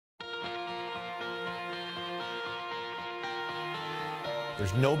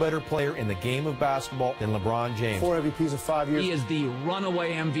There's no better player in the game of basketball than LeBron James. 4 MVPs in 5 years. He is the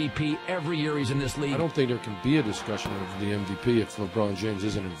runaway MVP every year he's in this league. I don't think there can be a discussion of the MVP if LeBron James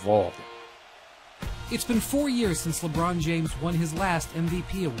isn't involved. It's been 4 years since LeBron James won his last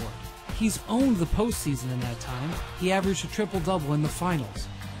MVP award. He's owned the postseason in that time. He averaged a triple-double in the finals.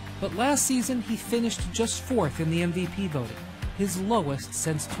 But last season, he finished just 4th in the MVP voting, his lowest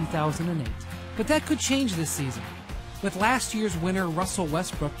since 2008. But that could change this season. With last year's winner Russell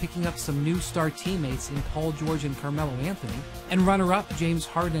Westbrook picking up some new star teammates in Paul George and Carmelo Anthony, and runner-up James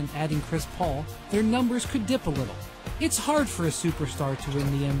Harden adding Chris Paul, their numbers could dip a little. It's hard for a superstar to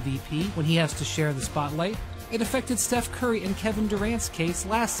win the MVP when he has to share the spotlight. It affected Steph Curry and Kevin Durant's case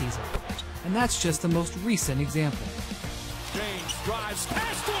last season, and that's just the most recent example. James drives,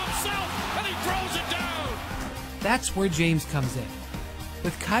 pass to himself, and he throws it down! That's where James comes in.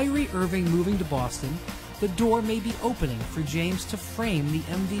 With Kyrie Irving moving to Boston, the door may be opening for James to frame the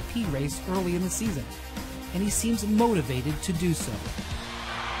MVP race early in the season, and he seems motivated to do so.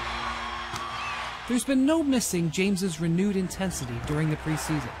 There's been no missing James's renewed intensity during the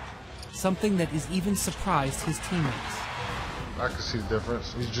preseason, something that has even surprised his teammates. I can see the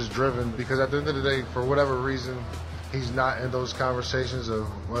difference. He's just driven because at the end of the day, for whatever reason, he's not in those conversations of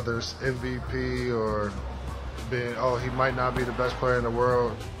whether it's MVP or being, oh, he might not be the best player in the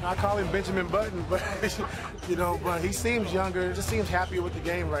world. I call him Benjamin Button, but but he seems younger. Just seems happier with the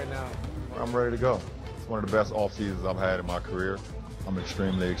game right now. I'm ready to go. It's one of the best off seasons I've had in my career. I'm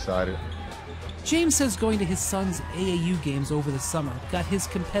extremely excited. James says going to his son's AAU games over the summer got his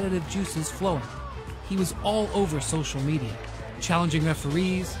competitive juices flowing. He was all over social media, challenging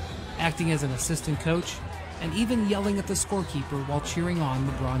referees, acting as an assistant coach, and even yelling at the scorekeeper while cheering on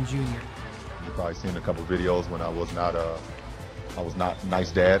LeBron Jr. You've probably seen a couple videos when I was not a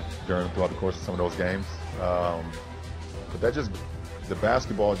nice dad throughout the course of some of those games. But that just, the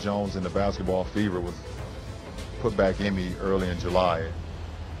basketball Jones and the basketball fever was put back in me early in July.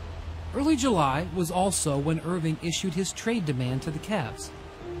 Early July was also when Irving issued his trade demand to the Cavs,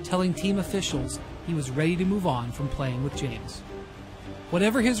 telling team officials he was ready to move on from playing with James.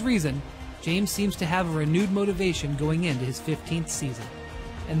 Whatever his reason, James seems to have a renewed motivation going into his 15th season,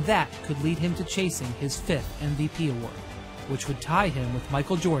 and that could lead him to chasing his 5th MVP award, which would tie him with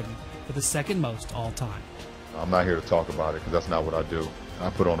Michael Jordan for the second most all time. I'm not here to talk about it because that's not what I do. I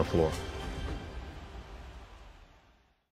put on the floor.